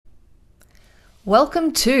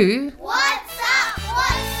Welcome to What's Up,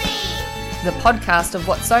 Whatsy? the podcast of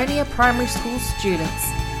Watsonia Primary School students,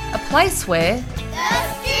 a place where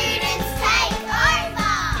The students take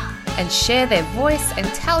over. and share their voice and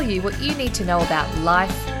tell you what you need to know about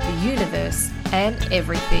life, the universe, and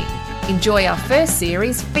everything. Enjoy our first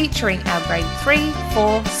series featuring our grade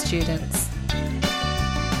 3-4 students.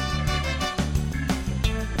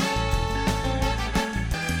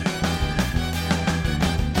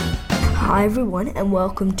 Hi everyone and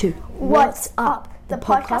welcome to What's Up, the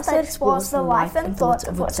podcast that explores the life and thoughts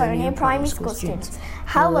of Watsonia Primary School students.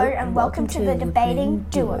 Hello and welcome to the debating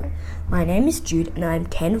duo. My name is Jude and I'm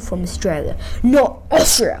 10 from Australia, not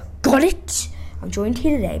Austria. Got it? I'm joined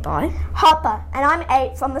here today by Harper, and I'm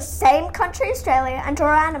 8 from the same country, Australia, and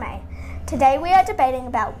draw anime. Today we are debating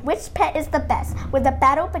about which pet is the best, with a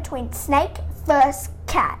battle between snake versus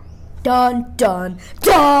cat. Dun Dun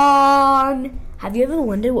Dun. Have you ever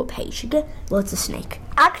wondered what pet you should get? Well, it's a snake.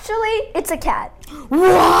 Actually, it's a cat.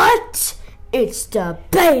 What? It's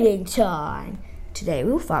debating time. Today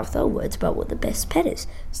we'll fight with our words about what the best pet is,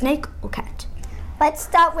 snake or cat. Let's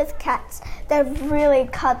start with cats. They're really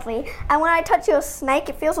cuddly, and when I touch your snake,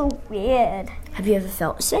 it feels weird. Have you ever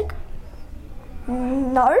felt a snake?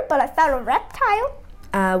 No, but I found a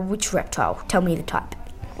reptile. Which reptile? Tell me the type.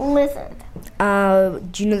 Lizard.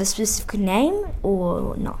 Do you know the specific name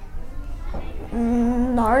or not?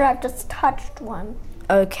 No, I've just touched one.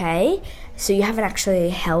 Okay, so you haven't actually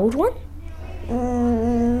held one?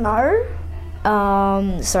 No.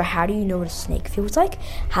 So how do you know what a snake feels like?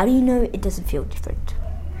 How do you know it doesn't feel different?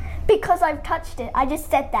 Because I've touched it. I just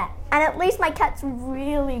said that. And at least my cat's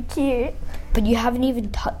really cute. But you haven't even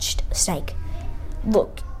touched a snake.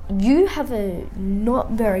 Look, you have a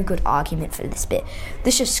not very good argument for this bit.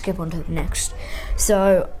 Let's just skip on to the next.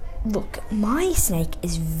 So, look, my snake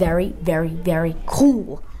is very, very, very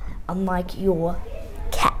cool. Unlike your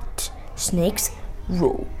cat. Snakes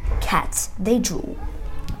rule. Cats, they drool.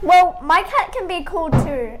 Well, my cat can be cool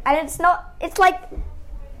too. And it's like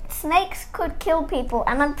snakes could kill people.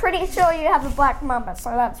 And I'm pretty sure you have a black mamba,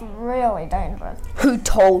 so that's really dangerous. Who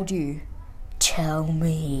told you? Tell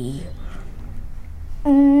me.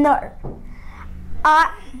 No.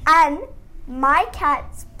 And my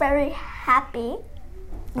cat's very happy.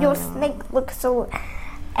 Your snake looks so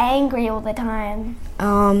angry all the time.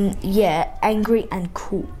 Yeah, angry and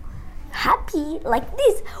cool. Happy like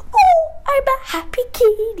this. Oh, I'm a happy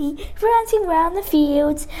kitty, prancing around the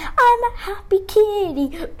fields. I'm a happy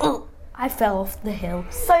kitty. Oh, I fell off the hill.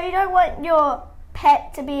 So you don't want your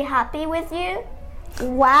pet to be happy with you?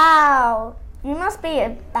 Wow. You must be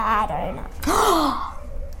a bad owner.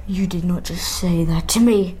 You did not just say that to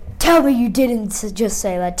me. Tell me you didn't just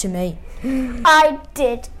say that to me. I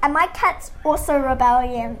did. And my cat's also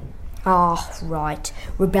rebellion. Oh, right.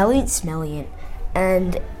 Rebellion, smelliant.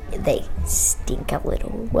 And they stink a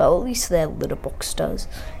little. Well, at least their litter box does.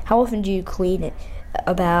 How often do you clean it?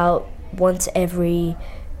 About once every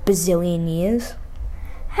bazillion years?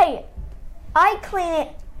 Hey, I clean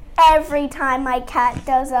it every time my cat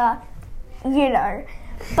does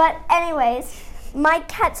But anyways, my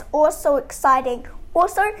cat's also exciting.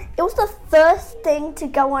 Also, it was the first thing to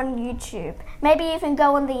go on YouTube. Maybe even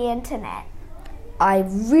go on the internet. I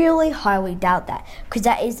really highly doubt that, because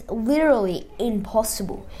that is literally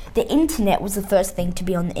impossible. The internet was the first thing to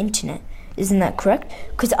be on the internet. Isn't that correct?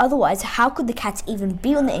 Because otherwise, how could the cats even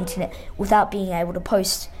be on the internet without being able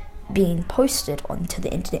to being posted onto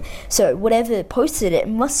the internet? So whatever posted it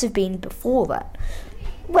must have been before that.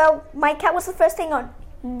 Well, my cat was the first thing on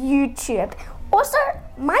YouTube. Also,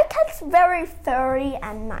 my cat's very furry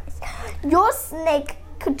and nice. Your snake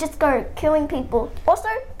could just go killing people. Also,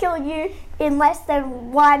 kill you in less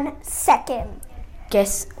than 1 second.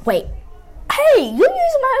 Wait. Hey, you're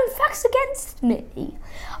using my own facts against me.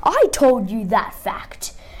 I told you that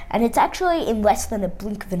fact. And it's actually in less than a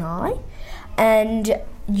blink of an eye. And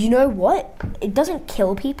you know what? It doesn't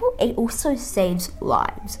kill people, it also saves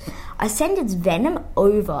lives. I send its venom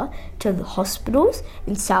over to the hospitals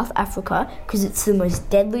in South Africa because it's the most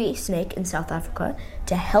deadly snake in South Africa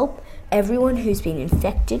to help everyone who's been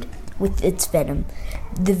infected with its venom.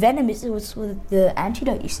 The venom is with the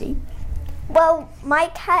antidote, you see. Well, my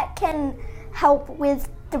cat can help with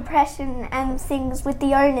depression and things with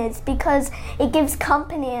the owners because it gives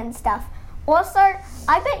company and stuff. Also,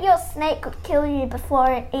 I bet your snake could kill you before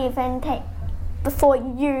you even take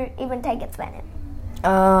its venom.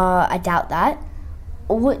 I doubt that.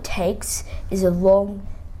 All it takes is a long,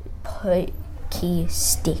 pokey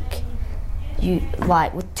stick. You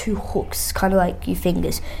like with 2 hooks, kind of like your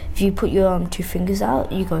fingers. If you put your 2 fingers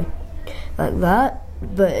out, you go like that,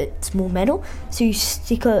 but it's more metal. So you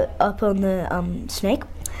stick it up on the snake,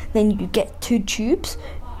 then you get 2 tubes,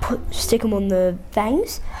 stick them on the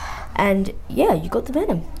fangs, and yeah, you got the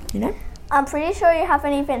venom, you know? I'm pretty sure you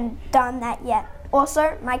haven't even done that yet.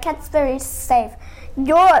 Also, my cat's very safe.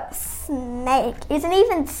 Your snake isn't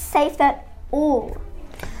even safe at all.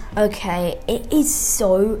 Okay, it is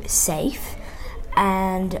so safe,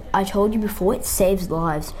 and I told you before, it saves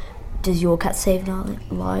lives. Does your cat save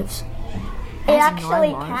lives? It has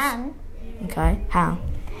actually 9 lives. can. Okay, how?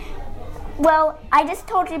 Well, I just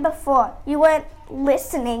told you before. You weren't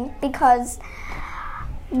listening because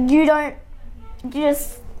you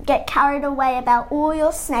just get carried away about all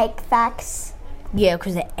your snake facts. Yeah,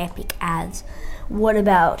 because they're epic ads. What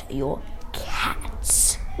about your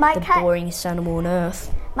cats? My the cat- boringest animal on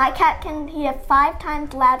earth. My cat can hear 5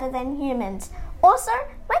 times louder than humans. Also,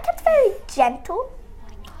 my cat's very gentle.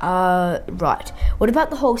 Right. What about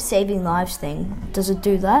the whole saving lives thing? Does it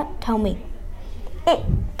do that? Tell me. It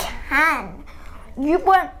can. You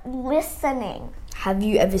weren't listening. Have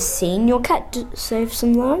you ever seen your cat save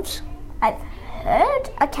some lives? I've heard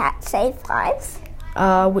a cat save lives.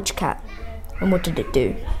 Which cat? And what did it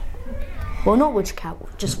do? Well, not which cat,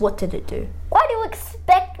 just what did it do? Why do you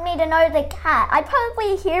expect me to know the cat? I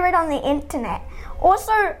probably hear it on the internet.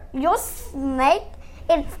 Also, your snake,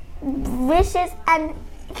 it's vicious and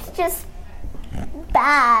it's just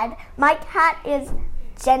bad. My cat is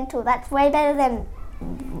gentle. That's way better than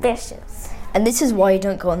vicious. And this is why you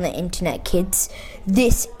don't go on the internet, kids.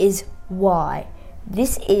 This is why.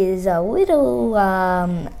 This is a little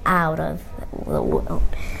out of the world.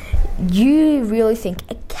 You really think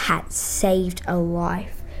a cat saved a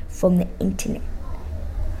life from the internet?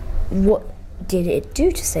 What did it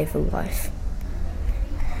do to save a life?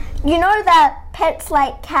 You know that pets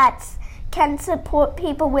like cats can support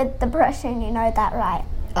people with depression. You know that, right?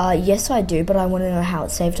 Yes, I do, but I want to know how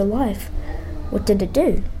it saved a life. What did it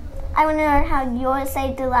do? I want to know how yours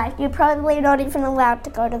saved a life. You're probably not even allowed to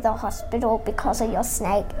go to the hospital because of your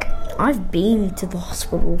snake. I've been to the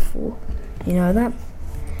hospital before. You know that?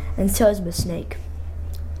 And so is my snake.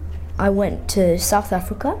 I went to South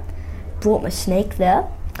Africa, brought my snake there,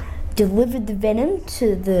 delivered the venom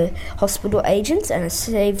to the hospital agents, and it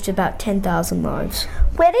saved about 10,000 lives.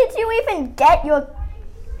 Where did you even get your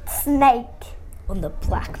snake? On the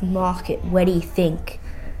black market, where do you think?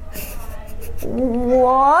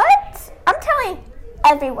 What? I'm telling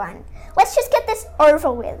everyone. Let's just get this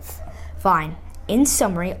over with. Fine. In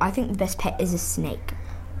summary, I think the best pet is a snake.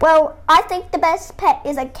 Well, I think the best pet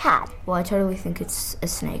is a cat. Well, I totally think it's a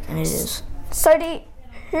snake, and it is. So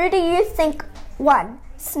who do you think won?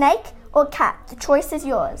 Snake or cat? The choice is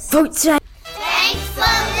yours. Vote snake! Thanks for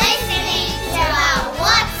listening to our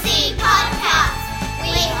Whatsy podcast.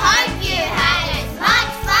 We hope you had as much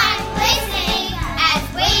fun listening as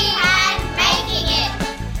we had making it.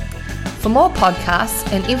 For more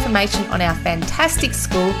podcasts and information on our fantastic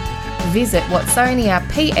school, visit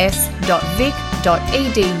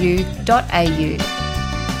watsoniaps.vic.edu.au.